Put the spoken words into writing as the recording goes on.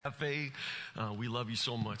Cafe. We love you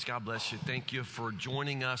so much. God bless you. Thank you for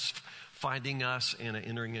joining us, finding us, and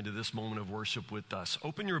entering into this moment of worship with us.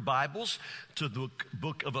 Open your Bibles to the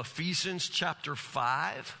book of Ephesians chapter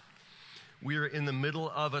 5. We are in the middle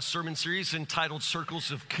of a sermon series entitled Circles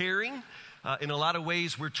of Caring. In a lot of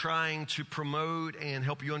ways, we're trying to promote and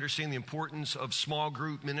help you understand the importance of small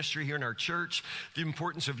group ministry here in our church, the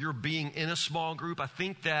importance of your being in a small group. I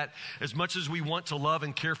think that as much as we want to love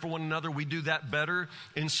and care for one another, we do that better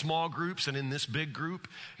in small groups and in this big group.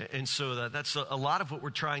 And so that's a lot of what we're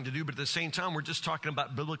trying to do. But at the same time, we're just talking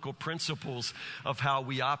about biblical principles of how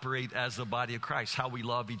we operate as the body of Christ, how we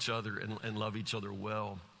love each other and love each other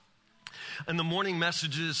well. In the morning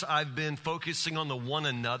messages, I've been focusing on the one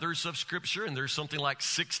another's of Scripture, and there's something like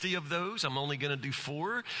 60 of those. I'm only going to do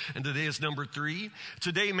 4, and today is number 3.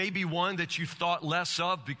 Today may be one that you thought less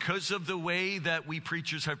of because of the way that we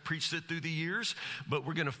preachers have preached it through the years, but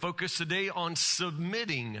we're going to focus today on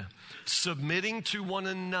submitting to one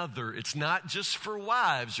another. It's not just for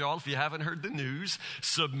wives, y'all, if you haven't heard the news.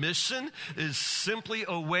 Submission is simply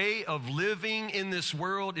a way of living in this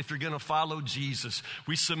world if you're going to follow Jesus.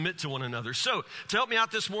 We submit to one another. So, to help me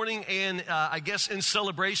out this morning, and I guess in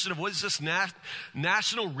celebration of what is this,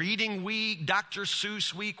 National Reading Week, Dr.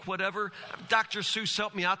 Seuss Week, whatever. Dr. Seuss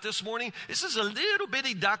helped me out this morning. This is a little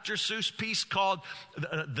bitty Dr. Seuss piece called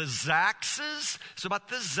The Zaxes. It's about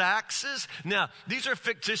the Zaxes. Now, these are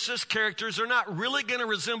fictitious characters. They're not really going to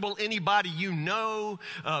resemble anybody you know,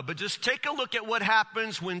 but just take a look at what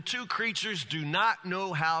happens when two creatures do not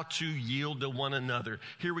know how to yield to one another.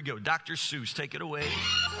 Here we go. Dr. Seuss, take it away.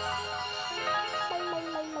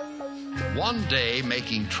 One day,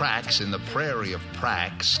 making tracks in the prairie of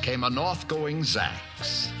Prax, came a north-going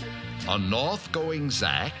Zax, a north-going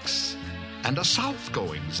Zax, and a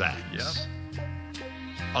south-going Zax. Yep.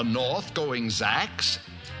 A north-going Zax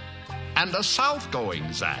and a south-going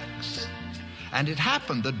Zax. And it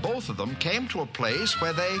happened that both of them came to a place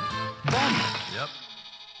where they bumped. Yep.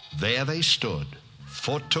 There they stood,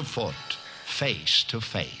 foot to foot, face to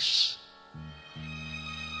face.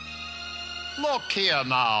 "Look here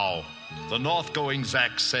now," the north-going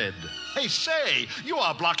Zax said. "Hey, say, you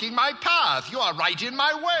are blocking my path. You are right in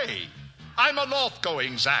my way. I'm a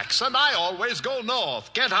north-going Zax, and I always go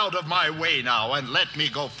north. Get out of my way now and let me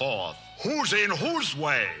go forth." "Who's in whose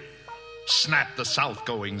way?" snapped the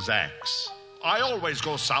south-going Zax. "I always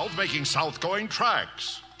go south, making south-going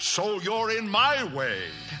tracks. So you're in my way,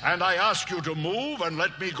 and I ask you to move and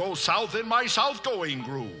let me go south in my south-going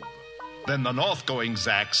groove." Then the north-going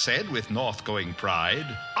Zax said with north-going pride,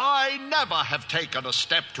 "I never have taken a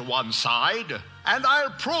step to one side, and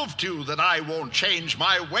I'll prove to you that I won't change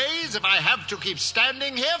my ways if I have to keep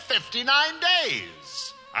standing here 59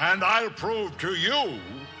 days. "And I'll prove to you,"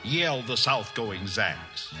 yelled the south-going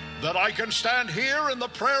Zax, "that I can stand here in the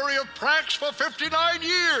prairie of Prax for 59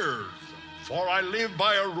 years. For I live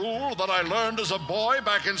by a rule that I learned as a boy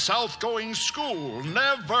back in south-going school.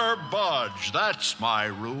 Never budge, that's my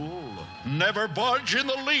rule. Never budge in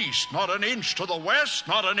the least, not an inch to the west,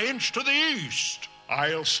 not an inch to the east.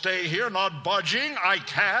 I'll stay here not budging, I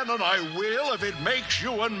can and I will, if it makes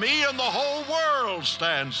you and me and the whole world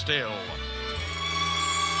stand still."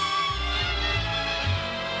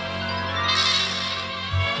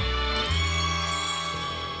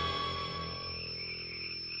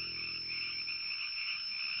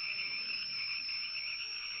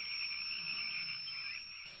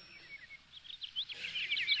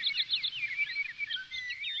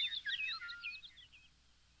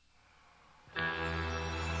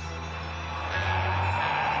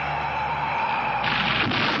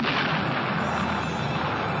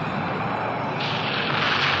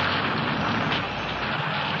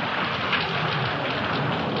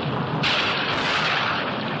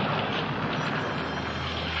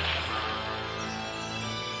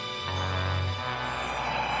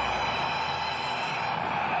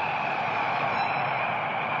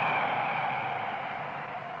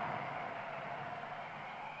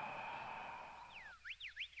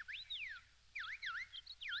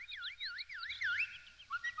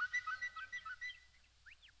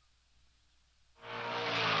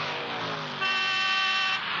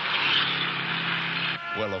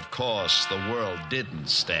 Well, of course, the world didn't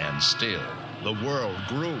stand still. The world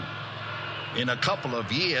grew. In a couple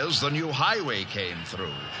of years, the new highway came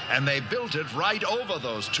through, and they built it right over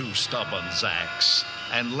those two stubborn Zax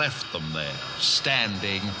and left them there,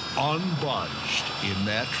 standing unbudged in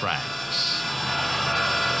their tracks.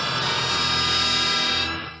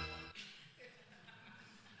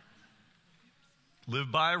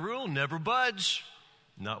 Live by a rule, never budge.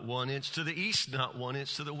 Not 1 inch to the east, not 1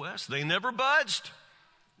 inch to the west. They never budged.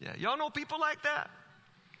 Yeah, y'all know people like that?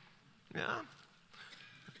 Yeah.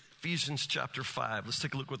 Ephesians chapter 5. Let's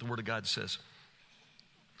take a look what the Word of God says.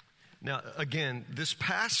 Now, again, this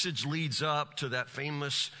passage leads up to that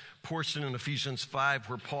famous portion in Ephesians 5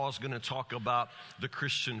 where Paul's going to talk about the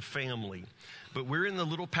Christian family. But we're in the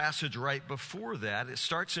little passage right before that. It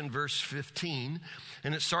starts in verse 15,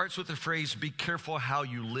 and it starts with the phrase, be careful how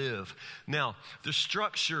you live. Now, the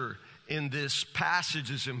structure in this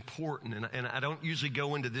passage is important, and I don't usually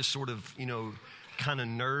go into this sort of, kind of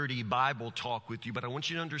nerdy Bible talk with you, but I want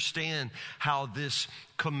you to understand how this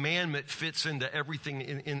commandment fits into everything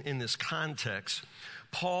in this context.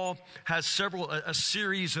 Paul has a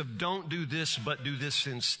series of don't do this, but do this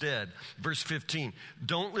instead. Verse 15,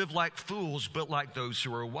 don't live like fools, but like those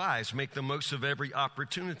who are wise. Make the most of every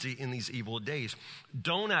opportunity in these evil days.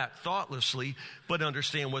 Don't act thoughtlessly, but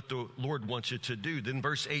understand what the Lord wants you to do. Then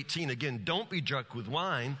verse 18, again, don't be drunk with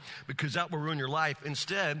wine, because that will ruin your life.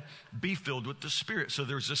 Instead, be filled with the Spirit. So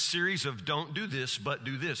there's a series of don't do this, but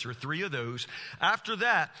do this, or 3 of those. After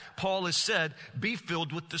that, Paul has said, be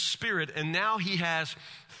filled with the Spirit. And now he has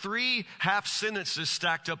 3 half sentences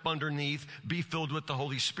stacked up underneath, be filled with the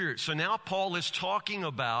Holy Spirit. So now Paul is talking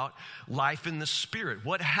about life in the Spirit.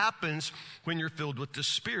 What happens when you're filled with the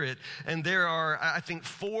Spirit? And there are, I think,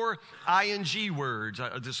 4 ing words.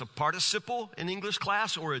 There's a participle in English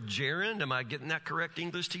class, or a gerund. Am I getting that correct,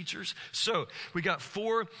 English teachers? So we got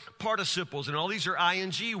 4 participles, and all these are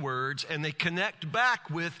ing words, and they connect back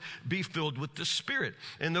with be filled with the Spirit.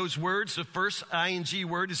 And those words, the first ing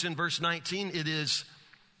word is in verse 19. It is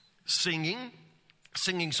singing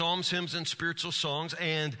psalms, hymns, and spiritual songs.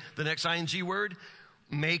 And the next ing word,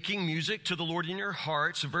 making music to the Lord in your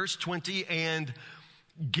hearts. Verse 20, and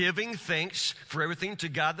giving thanks for everything to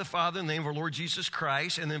God the Father in the name of our Lord Jesus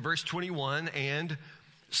Christ. And then verse 21, and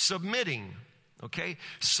submitting. Okay?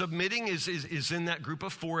 Submitting is in that group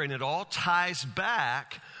of 4, and it all ties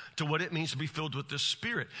back to what it means to be filled with the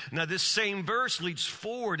Spirit. Now, this same verse leads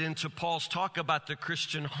forward into Paul's talk about the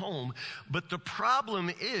Christian home. But the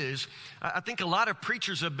problem is, I think a lot of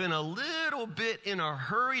preachers have been a little bit in a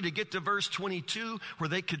hurry to get to verse 22 where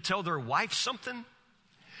they could tell their wife something.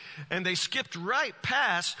 And they skipped right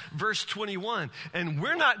past verse 21. And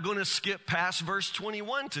we're not going to skip past verse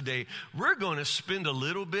 21 today. We're going to spend a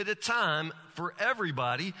little bit of time for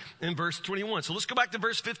everybody in verse 21. So let's go back to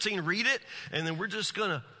verse 15, read it, and then we're just going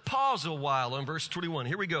to pause a while on verse 21.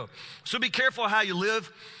 Here we go. So be careful how you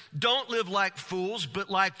live. Don't live like fools, but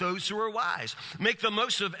like those who are wise. Make the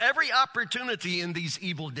most of every opportunity in these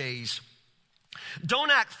evil days.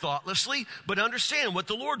 Don't act thoughtlessly, but understand what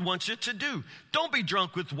the Lord wants you to do. Don't be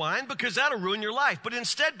drunk with wine, because that'll ruin your life. But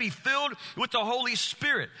instead be filled with the Holy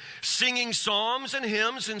Spirit, singing psalms and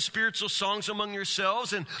hymns and spiritual songs among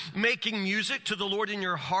yourselves, and making music to the Lord in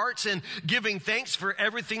your hearts, and giving thanks for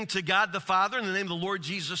everything to God the Father in the name of the Lord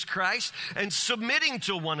Jesus Christ, and submitting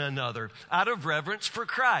to one another out of reverence for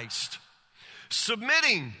Christ.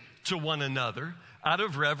 Submitting to one another out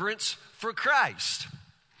of reverence for Christ.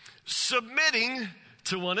 Submitting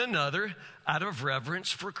to one another out of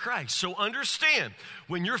reverence for Christ. So understand,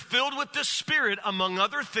 when you're filled with the Spirit, among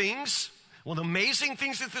other things, one of the amazing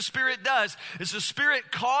things that the Spirit does is the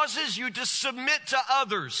Spirit causes you to submit to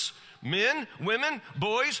others. Men, women,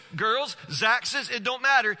 boys, girls, Zaxes, it don't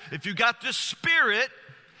matter. If you got the Spirit,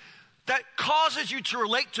 that causes you to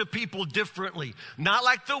relate to people differently. Not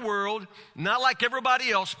like the world, not like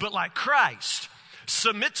everybody else, but like Christ.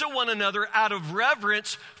 Submit to one another out of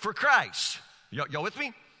reverence for Christ. Y'all with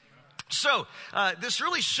me? So, this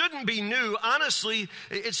really shouldn't be new. Honestly,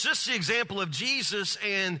 it's just the example of Jesus,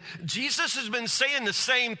 and Jesus has been saying the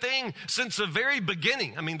same thing since the very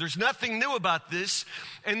beginning. I mean, there's nothing new about this,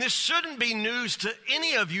 and this shouldn't be news to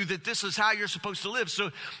any of you that this is how you're supposed to live.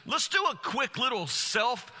 So, let's do a quick little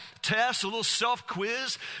self-test, a little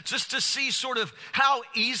self-quiz, just to see sort of how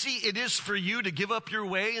easy it is for you to give up your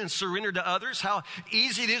way and surrender to others, how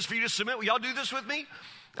easy it is for you to submit. Will y'all do this with me?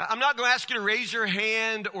 I'm not going to ask you to raise your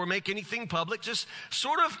hand or make anything public. Just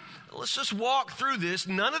sort of, let's just walk through this.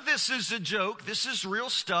 None of this is a joke. This is real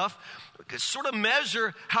stuff. Sort of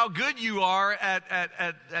measure how good you are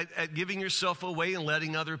at giving yourself away and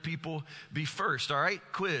letting other people be first. All right,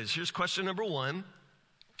 quiz. Here's question number 1.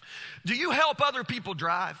 Do you help other people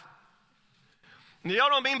drive? Now, y'all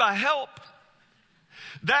don't mean by help.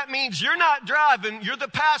 That means you're not driving, you're the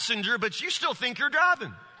passenger, but you still think you're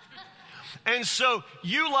driving. And so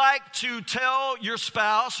you like to tell your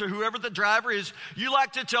spouse or whoever the driver is, you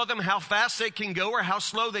like to tell them how fast they can go or how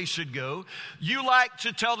slow they should go. You like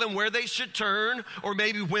to tell them where they should turn or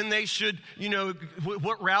maybe when they should,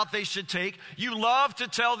 what route they should take. You love to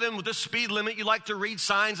tell them the speed limit. You like to read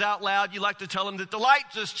signs out loud. You like to tell them that the light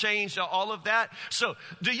just changed, all of that. So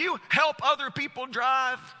do you help other people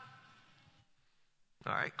drive?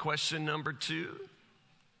 All right, question number 2.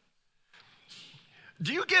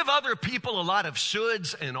 Do you give other people a lot of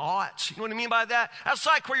shoulds and oughts? You know what I mean by that? That's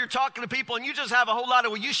like where you're talking to people and you just have a whole lot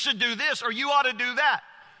of, well, you should do this or you ought to do that.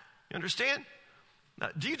 You understand? Now,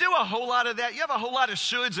 do you do a whole lot of that? You have a whole lot of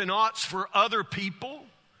shoulds and oughts for other people?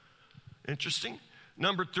 Interesting.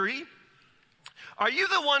 Number 3, are you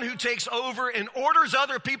the one who takes over and orders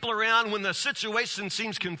other people around when the situation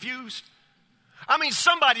seems confused? I mean,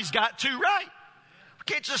 somebody's got to, right?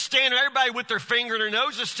 We can't just stand there, everybody with their finger in their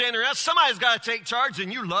nose, just standing around. Somebody's got to take charge,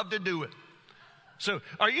 and you love to do it. So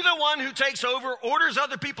are you the one who takes over, orders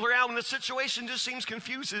other people around when the situation just seems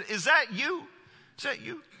confused? Is that you? Is that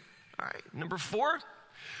you? All right. Number 4,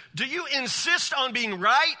 do you insist on being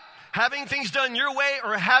right, having things done your way,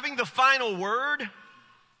 or having the final word?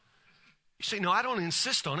 You say, no, I don't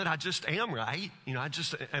insist on it. I just am right. I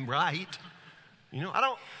just am right. I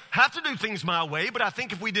don't have to do things my way, but I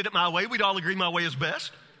think if we did it my way, we'd all agree my way is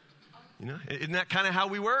best. Isn't that kind of how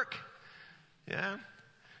we work? Yeah.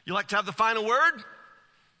 You like to have the final word?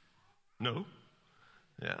 No.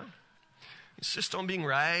 Yeah. Insist on being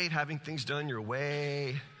right, having things done your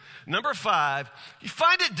way. Number 5, you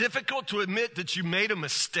find it difficult to admit that you made a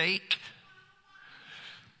mistake.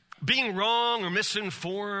 Being wrong or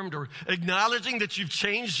misinformed or acknowledging that you've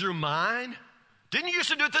changed your mind. Didn't you used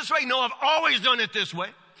to do it this way? No, I've always done it this way.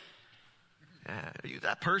 Are you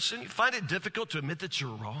that person? You find it difficult to admit that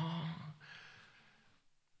you're wrong?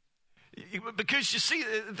 Because you see,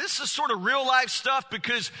 this is sort of real life stuff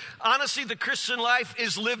because honestly, the Christian life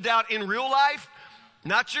is lived out in real life,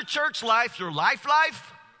 not your church life, your life.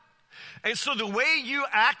 And so the way you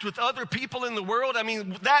act with other people in the world,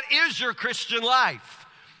 that is your Christian life.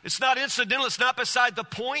 It's not incidental. It's not beside the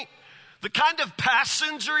point. The kind of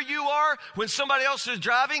passenger you are when somebody else is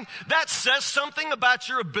driving, that says something about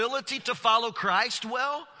your ability to follow Christ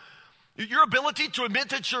well. Your ability to admit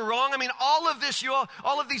that you're wrong. All of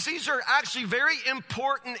these are actually very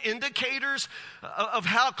important indicators of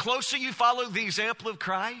how closely you follow the example of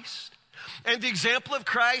Christ. And the example of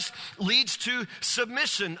Christ leads to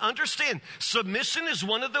submission. Understand, submission is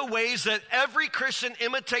one of the ways that every Christian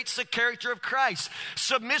imitates the character of Christ.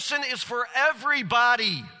 Submission is for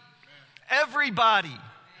everybody. Everybody.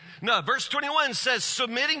 No, verse 21 says,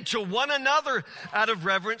 submitting to one another out of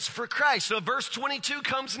reverence for Christ. So verse 22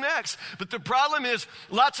 comes next. But the problem is,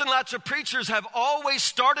 lots and lots of preachers have always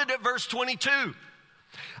started at verse 22.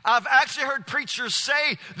 I've actually heard preachers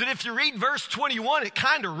say that if you read verse 21, it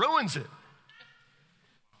kind of ruins it.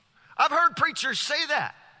 I've heard preachers say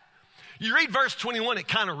that. You read verse 21, it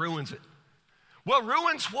kind of ruins it. Well,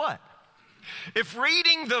 ruins what? If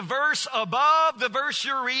reading the verse above the verse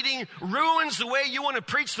you're reading ruins the way you want to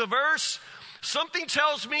preach the verse, something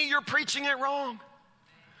tells me you're preaching it wrong.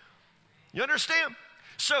 You understand?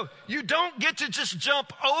 So you don't get to just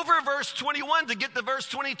jump over verse 21 to get to verse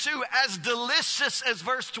 22, as delicious as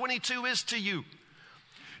verse 22 is to you.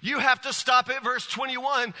 You have to stop at verse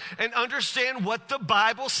 21 and understand what the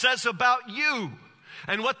Bible says about you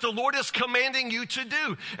and what the Lord is commanding you to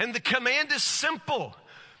do. And the command is simple.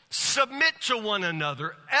 Submit to one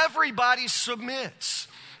another. Everybody submits.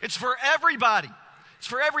 It's for everybody. It's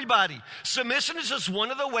for everybody. Submission is just one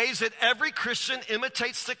of the ways that every Christian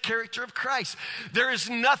imitates the character of Christ. There is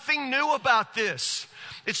nothing new about this.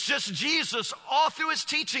 It's just Jesus, all through his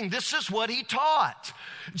teaching, this is what he taught.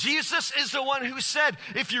 Jesus is the one who said,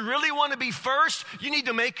 if you really want to be first, you need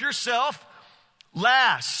to make yourself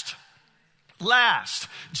last. Last.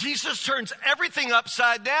 Jesus turns everything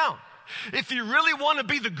upside down. If you really want to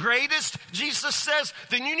be the greatest, Jesus says,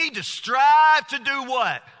 then you need to strive to do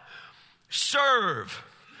what? Serve.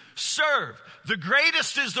 Serve. The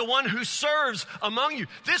greatest is the one who serves among you.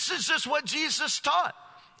 This is just what Jesus taught.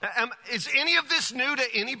 Is any of this new to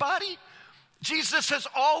anybody? Jesus has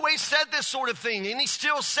always said this sort of thing, and he's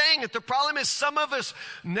still saying it. The problem is some of us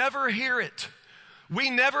never hear it. We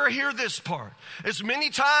never hear this part. As many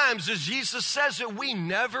times as Jesus says it, we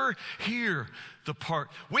never hear the part.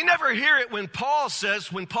 We never hear it when Paul's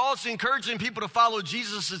encouraging people to follow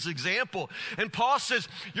Jesus' example. And Paul says,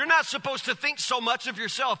 you're not supposed to think so much of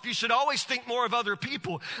yourself. You should always think more of other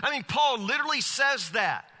people. Paul literally says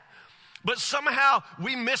that. But somehow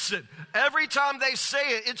we miss it. Every time they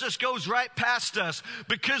say it, it just goes right past us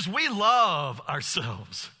because we love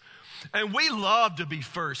ourselves. And we love to be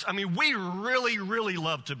first. I mean, we really, really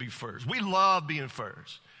love to be first. We love being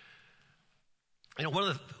first. You know, one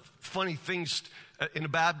of the funny things in a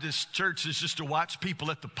Baptist church is just to watch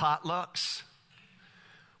people at the potlucks.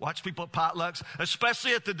 Watch people at potlucks,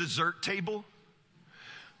 especially at the dessert table.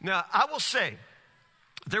 Now, I will say,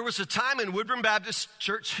 there was a time in Woodburn Baptist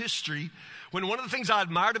Church history when one of the things I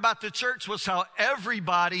admired about the church was how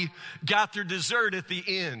everybody got their dessert at the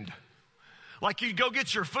end. Like you'd go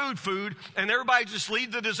get your food, and everybody just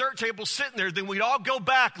leave the dessert table sitting there. Then we'd all go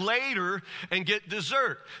back later and get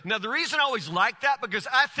dessert. Now, the reason I always like that, because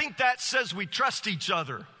I think that says we trust each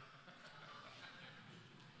other.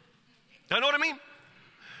 You know what I mean?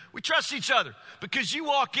 We trust each other. Because you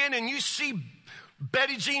walk in and you see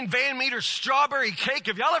Betty Jean Van Meter's strawberry cake.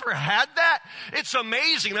 Have y'all ever had that? It's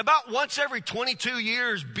amazing. About once every 22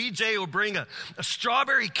 years, BJ will bring a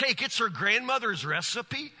strawberry cake. It's her grandmother's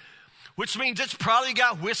recipe, which means it's probably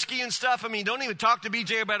got whiskey and stuff. I mean, don't even talk to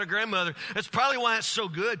BJ about her grandmother. That's probably why it's so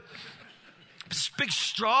good. This big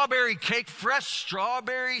strawberry cake, fresh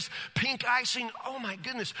strawberries, pink icing. Oh my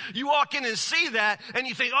goodness. You walk in and see that and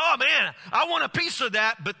you think, oh man, I want a piece of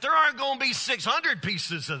that, but there aren't going to be 600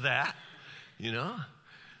 pieces of that, you know?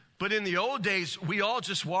 But in the old days, we all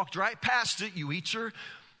just walked right past it. You eat your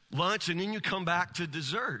lunch and then you come back to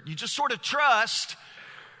dessert. You just sort of trust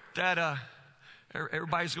that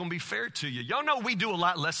everybody's going to be fair to you. Y'all know we do a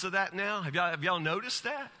lot less of that now. Have y'all noticed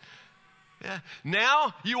that? Yeah.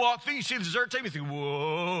 Now you walk through, you see the dessert table, you think,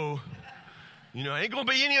 whoa. You know, ain't going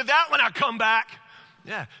to be any of that when I come back.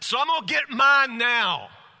 Yeah. So I'm going to get mine now.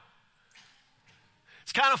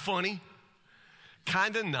 It's kind of funny.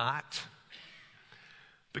 Kind of not.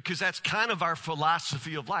 Because that's kind of our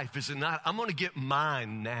philosophy of life, is it not? I'm going to get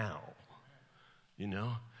mine now. You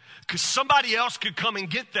know? Because somebody else could come and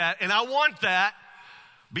get that, and I want that.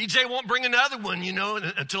 BJ won't bring another one, you know,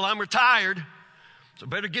 until I'm retired. So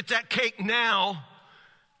better get that cake now.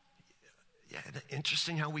 Yeah,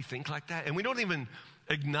 interesting how we think like that. And we don't even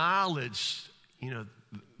acknowledge, you know,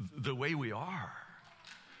 the way we are.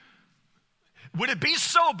 Would it be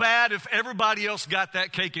so bad if everybody else got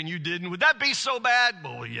that cake and you didn't? Would that be so bad?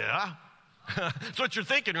 Well, yeah. That's what you're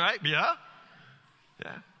thinking, right? Yeah.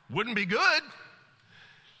 Yeah. Wouldn't be good.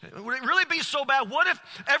 Would it really be so bad? What if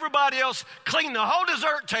everybody else cleaned the whole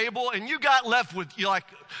dessert table and you got left with like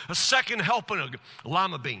a second helping of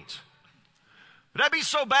lima beans? Would that be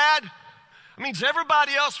so bad? It means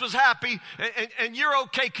everybody else was happy and you're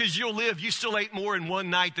okay because you'll live. You still ate more in one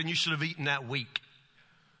night than you should have eaten that week.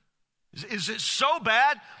 Is it so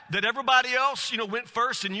bad that everybody else, you know, went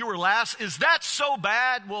first and you were last? Is that so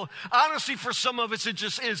bad? Well, honestly, for some of us, it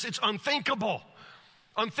just is. It's unthinkable.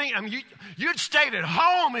 I mean, you'd stayed at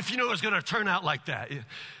home if you knew it was going to turn out like that.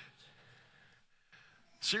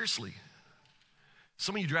 Seriously.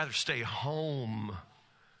 Some of you'd rather stay home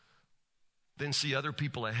than see other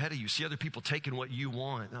people ahead of you, see other people taking what you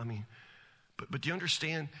want. I mean, but do you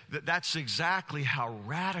understand that that's exactly how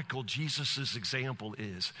radical Jesus' example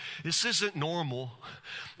is? This isn't normal.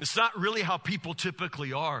 It's not really how people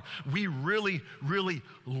typically are. We really, really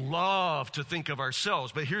love to think of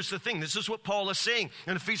ourselves. But here's the thing. This is what Paul is saying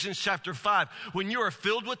in Ephesians chapter 5. When you are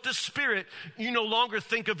filled with the Spirit, you no longer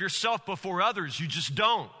think of yourself before others. You just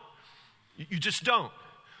don't. You just don't.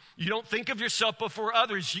 You don't think of yourself before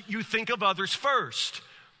others. You think of others first.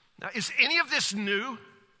 Now, is any of this new?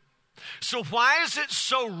 So why is it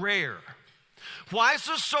so rare? Why is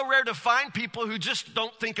it so rare to find people who just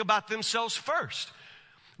don't think about themselves first?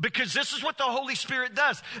 Because this is what the Holy Spirit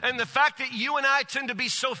does. And the fact that you and I tend to be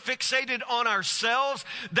so fixated on ourselves,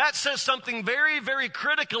 that says something very, very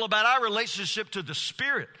critical about our relationship to the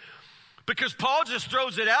Spirit. Because Paul just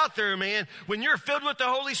throws it out there, man. When you're filled with the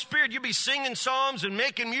Holy Spirit, you'll be singing psalms and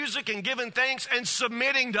making music and giving thanks and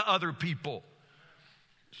submitting to other people.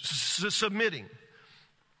 Submitting.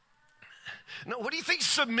 Now, what do you think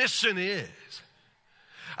submission is?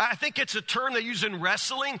 I think it's a term they use in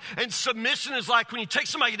wrestling, and submission is like when you take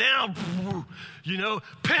somebody down, you know,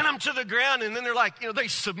 pin them to the ground, and then they're like, you know, they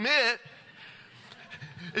submit.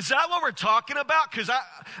 Is that what we're talking about? Because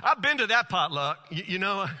I've been to that potluck, you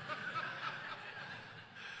know.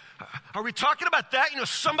 Are we talking about that? You know,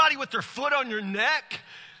 somebody with their foot on your neck?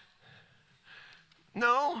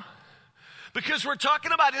 No, because we're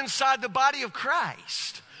talking about inside the body of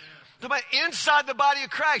Christ. About inside the body of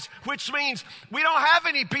Christ, which means we don't have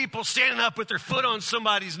any people standing up with their foot on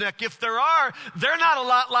somebody's neck. If there are, they're not a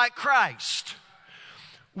lot like Christ.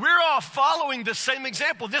 We're all following the same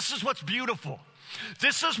example. This is what's beautiful.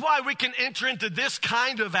 This is why we can enter into this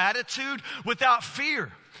kind of attitude without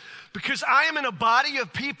fear. Because I am in a body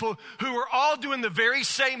of people who are all doing the very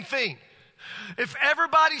same thing. If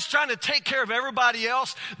everybody's trying to take care of everybody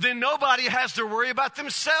else, then nobody has to worry about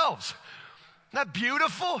themselves. Isn't that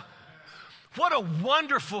beautiful? What a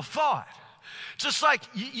wonderful thought. Just like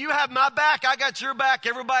you have my back, I got your back,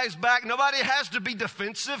 everybody's back. Nobody has to be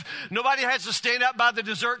defensive. Nobody has to stand out by the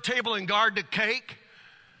dessert table and guard the cake.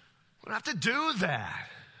 We don't have to do that.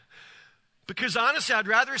 Because honestly, I'd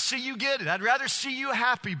rather see you get it. I'd rather see you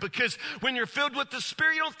happy, because when you're filled with the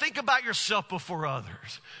Spirit, you don't think about yourself before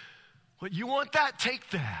others. Well, you want that? Take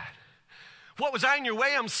that. What, was I in your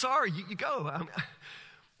way? I'm sorry. You go.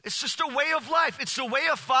 It's just a way of life. It's a way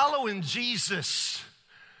of following Jesus.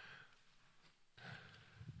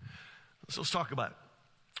 So let's talk about it.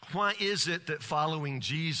 Why is it that following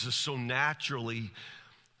Jesus so naturally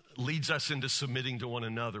leads us into submitting to one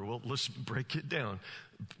another? Well, let's break it down.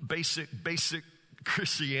 Basic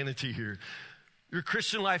Christianity here. Your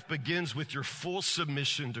Christian life begins with your full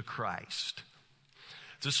submission to Christ.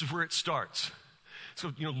 This is where it starts.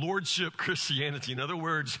 So, lordship Christianity. In other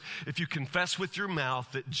words, if you confess with your mouth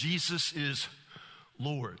that Jesus is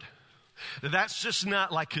Lord. That's just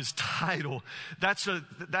not like his title. That's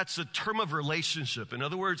a term of relationship. In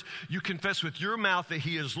other words, you confess with your mouth that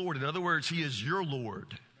he is Lord. In other words, he is your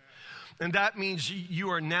Lord. And that means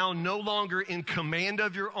you are now no longer in command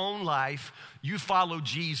of your own life. You follow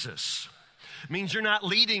Jesus. It means you're not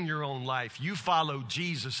leading your own life. You follow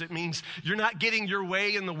Jesus. It means you're not getting your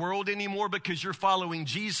way in the world anymore because you're following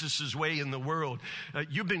Jesus' way in the world.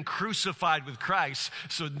 You've been crucified with Christ,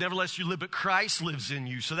 so nevertheless you live, but Christ lives in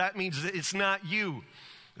you. So that means that it's not you.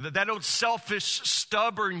 That old selfish,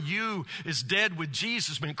 stubborn you is dead with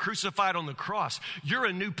Jesus, been crucified on the cross. You're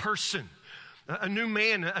a new person. A new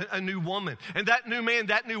man, a new woman. And that new man,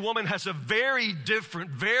 that new woman has a very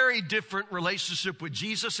different relationship with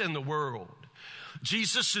Jesus and the world.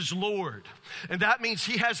 Jesus is Lord. And that means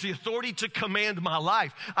he has the authority to command my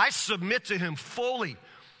life. I submit to him fully.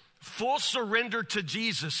 Full surrender to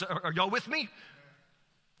Jesus. Are y'all with me?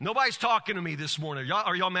 Nobody's talking to me this morning.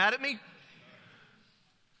 Are y'all mad at me?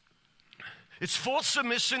 It's full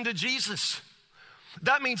submission to Jesus.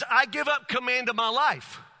 That means I give up command of my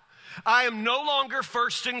life. I am no longer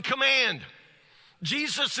first in command.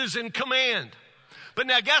 Jesus is in command. But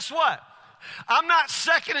now guess what? I'm not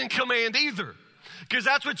second in command either, because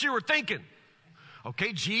that's what you were thinking.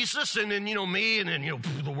 Okay, Jesus, and then, me, and then,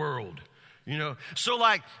 the world. So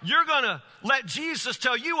like, you're going to let Jesus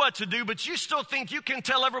tell you what to do, but you still think you can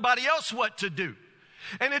tell everybody else what to do.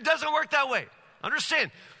 And it doesn't work that way. Understand,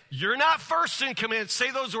 you're not first in command.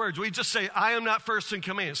 Say those words. We just say, I am not first in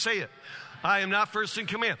command. Say it. I am not first in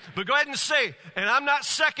command. But go ahead and say, and I'm not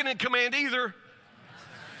second in command either.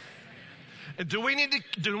 And do we need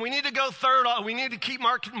to go third? We need to keep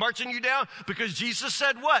marching you down? Because Jesus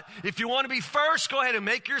said what? If you want to be first, go ahead and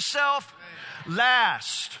make yourself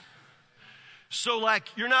last. So like,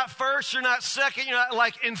 you're not first, you're not second, you're not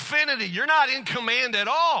like infinity. You're not in command at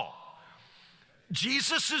all.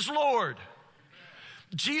 Jesus is Lord.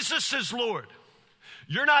 Jesus is Lord.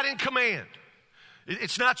 You're not in command.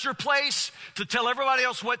 It's not your place to tell everybody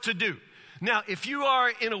else what to do. Now, if you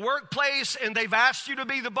are in a workplace and they've asked you to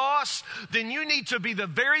be the boss, then you need to be the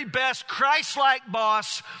very best Christ-like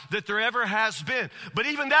boss that there ever has been. But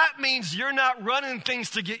even that means you're not running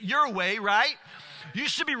things to get your way, right? You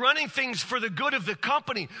should be running things for the good of the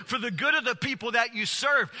company, for the good of the people that you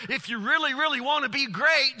serve. If you really, really want to be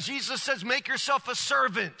great, Jesus says, make yourself a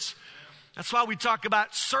servant. That's why we talk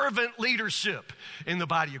about servant leadership in the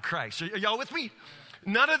body of Christ. Are y'all with me?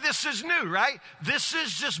 None of this is new, right? This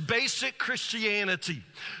is just basic Christianity.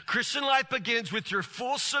 Christian life begins with your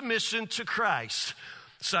full submission to Christ.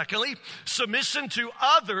 Secondly, submission to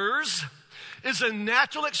others is a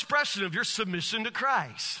natural expression of your submission to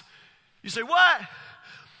Christ. You say, what?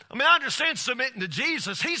 I understand submitting to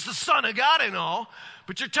Jesus. He's the Son of God and all.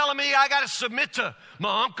 But you're telling me I got to submit to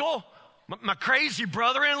my uncle, my crazy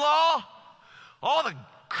brother-in-law, all the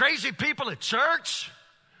crazy people at church?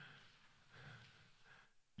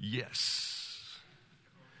 Yes.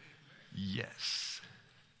 Yes.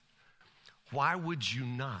 Why would you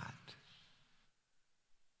not?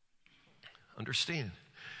 Understand,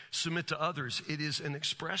 submit to others. It is an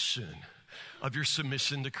expression of your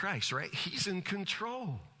submission to Christ, right? He's in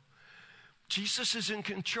control. Jesus is in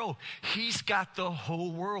control. He's got the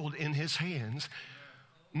whole world in his hands.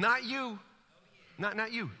 Not you.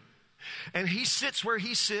 Not you. And he sits where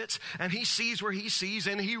he sits, and he sees where he sees,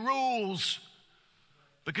 and he rules.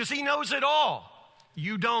 Because he knows it all.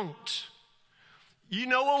 You don't. You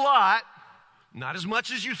know a lot, not as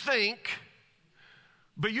much as you think,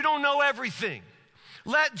 but you don't know everything.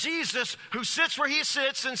 Let Jesus, who sits where he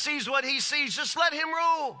sits and sees what he sees, just let him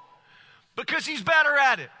rule. Because he's better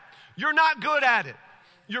at it. You're not good at it.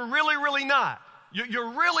 You're really, really not. You're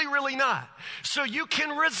really, really not. So you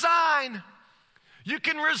can resign. You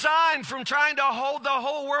can resign from trying to hold the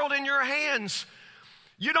whole world in your hands.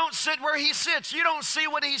 You don't sit where he sits. You don't see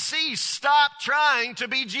what he sees. Stop trying to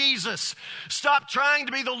be Jesus. Stop trying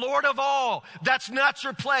to be the Lord of all. That's not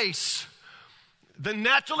your place. The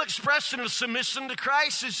natural expression of submission to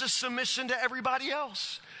Christ is just submission to everybody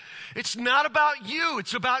else. It's not about you.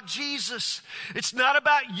 It's about Jesus. It's not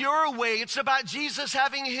about your way. It's about Jesus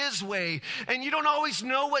having his way. And you don't always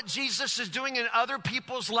know what Jesus is doing in other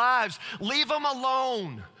people's lives. Leave them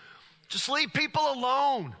alone. Just leave people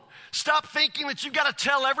alone. Stop thinking that you've got to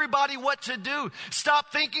tell everybody what to do.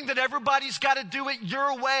 Stop thinking that everybody's got to do it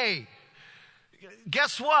your way.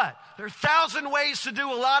 Guess what? There are 1,000 ways to do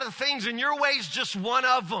a lot of things, and your way is just one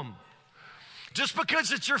of them. Just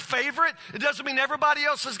because it's your favorite, it doesn't mean everybody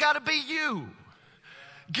else has got to be you.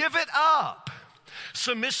 Give it up.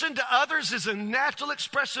 Submission to others is a natural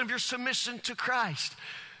expression of your submission to Christ.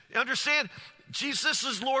 You understand? Jesus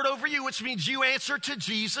is Lord over you, which means you answer to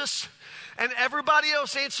Jesus, and everybody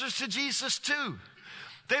else answers to Jesus too.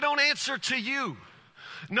 They don't answer to you.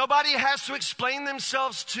 Nobody has to explain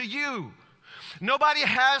themselves to you. Nobody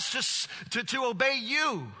has to obey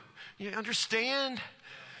you. You understand?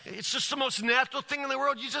 It's just the most natural thing in the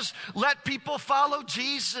world. You just let people follow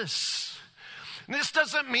Jesus. And this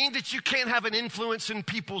doesn't mean that you can't have an influence in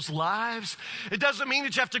people's lives. It doesn't mean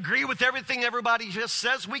that you have to agree with everything everybody just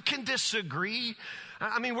says. We can disagree.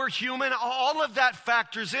 I mean, we're human. All of that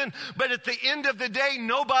factors in. But at the end of the day,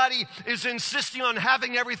 nobody is insisting on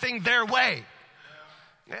having everything their way.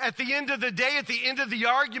 At the end of the day, at the end of the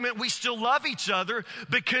argument, we still love each other,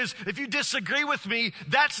 because if you disagree with me,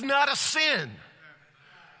 that's not a sin.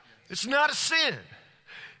 It's not a sin.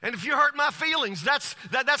 And if you hurt my feelings, that's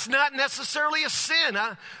not necessarily a sin.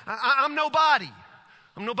 I'm nobody.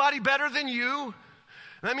 I'm nobody better than you.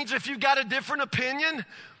 That means if you've got a different opinion,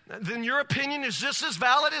 then your opinion is just as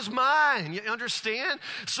valid as mine. You understand?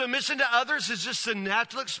 Submission to others is just a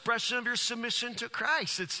natural expression of your submission to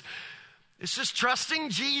Christ. It's just trusting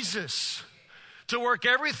Jesus to work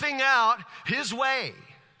everything out his way.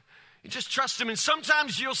 You just trust him. And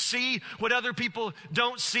sometimes you'll see what other people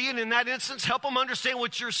don't see. And in that instance, help them understand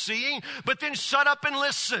what you're seeing. But then shut up and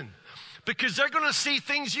listen, because they're going to see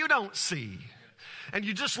things you don't see. And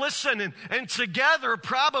you just listen. And together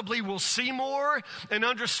probably we'll see more and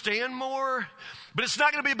understand more. But it's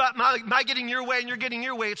not going to be about my getting your way and you're getting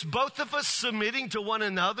your way. It's both of us submitting to one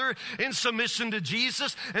another in submission to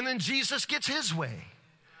Jesus. And then Jesus gets his way.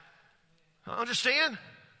 Understand?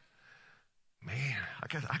 Man, I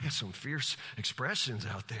got some fierce expressions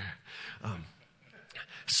out there.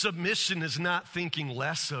 Submission is not thinking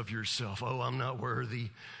less of yourself. Oh, I'm not worthy.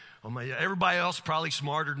 Oh, everybody else probably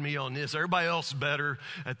smarter than me on this. Everybody else is better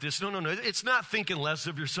at this. No. It's not thinking less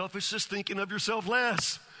of yourself. It's just thinking of yourself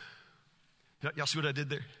less. Y'all see what I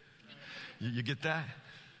did there? You get that?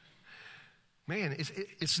 Man,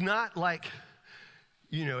 it's not like,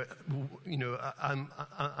 I'm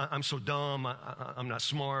so dumb. I'm not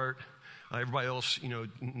smart. Everybody else,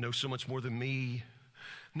 knows so much more than me.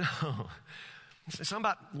 No, it's not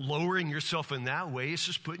about lowering yourself in that way. It's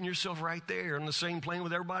just putting yourself right there on the same plane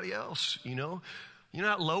with everybody else, You're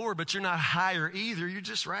not lower, but you're not higher either. You're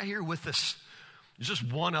just right here with us. You're just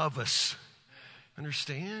one of us.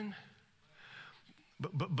 Understand?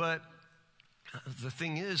 But the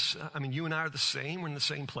thing is, you and I are the same. We're in the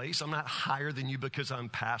same place. I'm not higher than you because I'm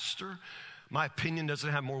pastor. My opinion doesn't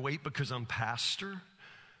have more weight because I'm pastor.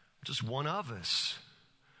 Just one of us.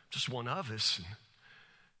 Just one of us.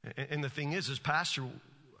 And the thing is, as pastor,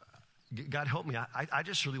 God help me, I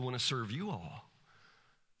just really want to serve you all.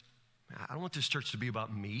 I don't want this church to be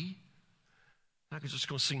about me. I'm not just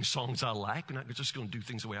going to sing songs I like. I'm not just going to do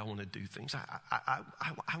things the way I want to do things.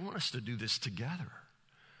 I want us to do this together.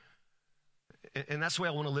 And that's the way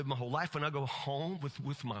I want to live my whole life. When I go home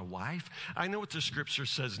with my wife, I know what the scripture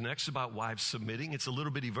says next about wives submitting. It's a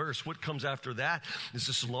little bitty verse. What comes after that is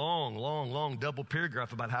this long double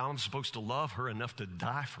paragraph about how I'm supposed to love her enough to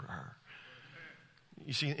die for her.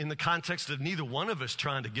 You see, in the context of neither one of us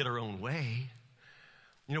trying to get our own way.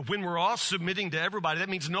 When we're all submitting to everybody, that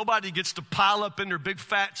means nobody gets to pile up in their big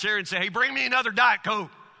fat chair and say, hey, bring me another Diet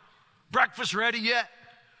Coke. Breakfast ready yet?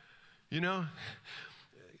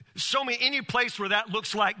 Show me any place where that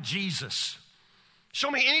looks like Jesus.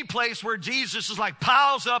 Show me any place where Jesus is like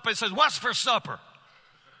piles up and says, what's for supper?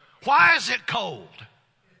 Why is it cold?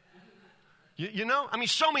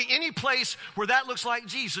 Show me any place where that looks like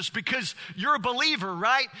Jesus, because you're a believer,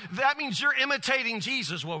 right? That means you're imitating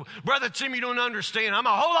Jesus. Well, Brother Tim, you don't understand. I'm a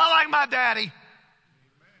whole lot like my daddy.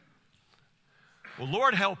 Well,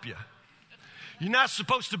 Lord help you. You're not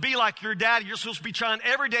supposed to be like your daddy. You're supposed to be trying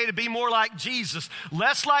every day to be more like Jesus.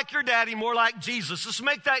 Less like your daddy, more like Jesus. Let's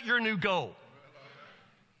make that your new goal.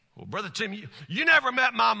 Well, Brother Tim, you never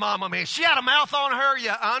met my mama, man. She had a mouth on her.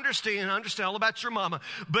 Yeah, I understand all about your mama.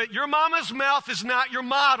 But your mama's mouth is not your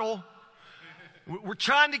model. We're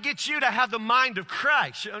trying to get you to have the mind of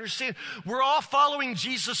Christ. You understand? We're all following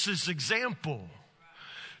Jesus' example.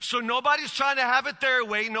 So nobody's trying to have it their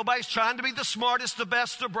way. Nobody's trying to be the smartest, the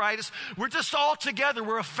best, the brightest. We're just all together.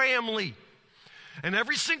 We're a family. And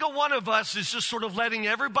every single one of us is just sort of letting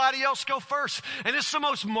everybody else go first. And it's the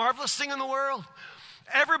most marvelous thing in the world.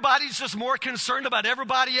 Everybody's just more concerned about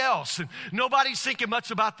everybody else. And nobody's thinking much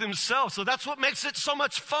about themselves. So that's what makes it so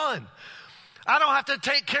much fun. I don't have to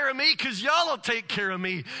take care of me because y'all will take care of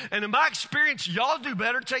me. And in my experience, y'all do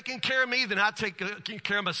better taking care of me than I take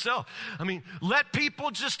care of myself. I mean, let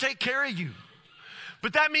people just take care of you.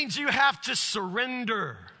 But that means you have to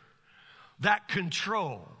surrender that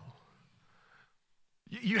control.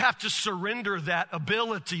 You have to surrender that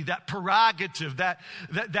ability, that prerogative, that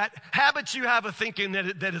habit you have of thinking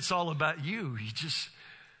that it's all about you.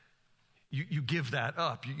 You give that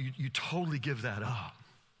up. You totally give that up.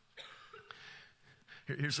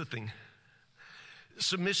 Here's the thing.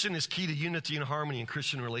 Submission is key to unity and harmony in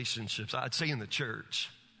Christian relationships. I'd say in the church.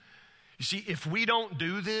 You see, if we don't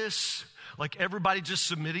do this, like everybody just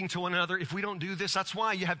submitting to one another, if we don't do this, that's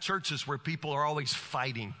why you have churches where people are always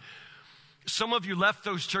fighting. Some of you left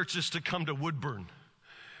those churches to come to Woodburn.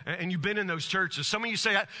 And you've been in those churches. Some of you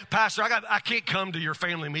say, Pastor, I can't come to your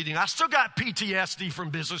family meeting. I still got PTSD from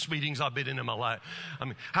business meetings I've been in my life. I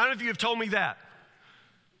mean, how many of you have told me that?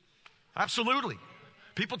 Absolutely.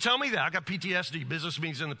 People tell me that. I got PTSD, business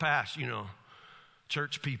meetings in the past,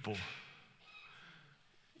 church people.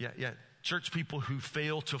 Yeah, church people who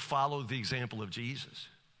fail to follow the example of Jesus.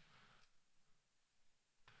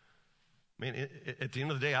 Man, at the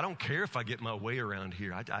end of the day, I don't care if I get my way around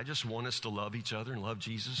here. I just want us to love each other and love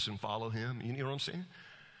Jesus and follow him. You know what I'm saying?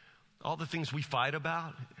 All the things we fight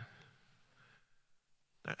about,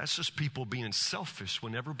 that's just people being selfish.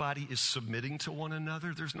 When everybody is submitting to one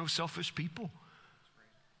another, there's no selfish people.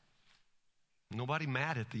 Nobody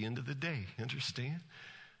mad at the end of the day, understand?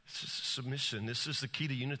 This is submission. This is the key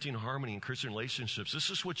to unity and harmony in Christian relationships. This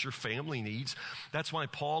is what your family needs. That's why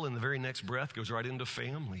Paul in the very next breath goes right into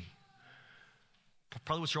family.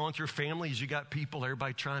 Probably what's wrong with your family is you got people,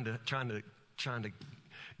 everybody trying to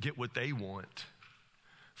get what they want,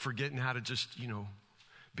 forgetting how to just,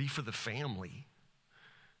 be for the family,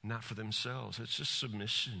 not for themselves. It's just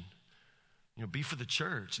submission. Be for the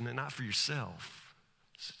church and then not for yourself.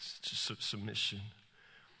 It's just submission.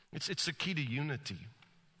 It's the key to unity.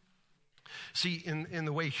 See, in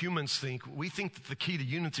the way humans think, we think that the key to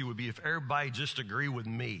unity would be if everybody just agree with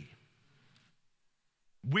me.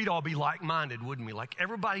 We'd all be like-minded, wouldn't we? Like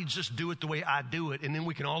everybody just do it the way I do it, and then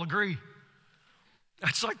we can all agree.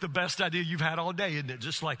 That's like the best idea you've had all day, isn't it?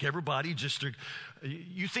 Just like everybody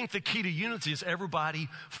you think the key to unity is everybody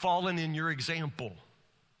following in your example.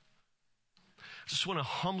 I just want to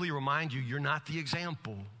humbly remind you, you're not the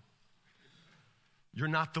example. You're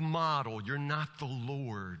not the model. You're not the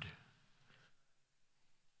Lord.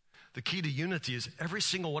 The key to unity is every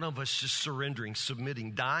single one of us just surrendering,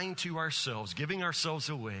 submitting, dying to ourselves, giving ourselves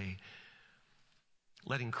away,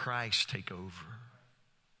 letting Christ take over.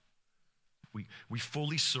 We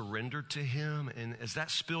fully surrender to him, and as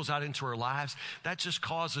that spills out into our lives, that just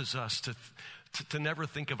causes us to never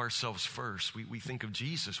think of ourselves first. We think of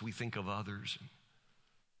Jesus, we think of others.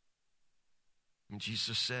 And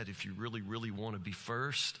Jesus said, if you really, really want to be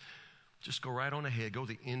first, just go right on ahead, go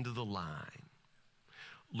to the end of the line.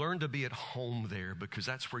 Learn to be at home there, because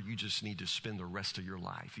that's where you just need to spend the rest of your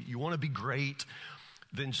life. You want to be great,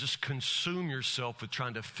 then just consume yourself with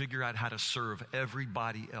trying to figure out how to serve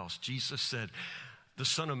everybody else. Jesus said, the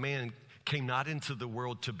Son of Man came not into the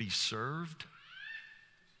world to be served,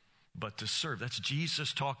 but to serve. That's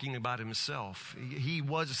Jesus talking about himself. He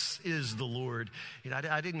is the Lord.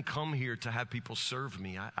 I didn't come here to have people serve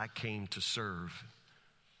me. I came to serve.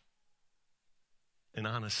 And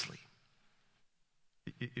honestly,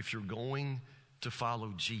 if you're going to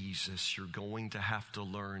follow Jesus, you're going to have to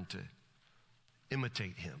learn to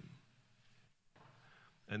imitate him.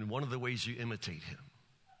 And one of the ways you imitate him,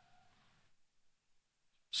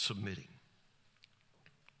 submitting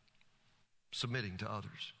to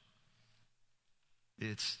others.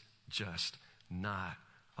 It's just not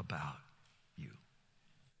about you.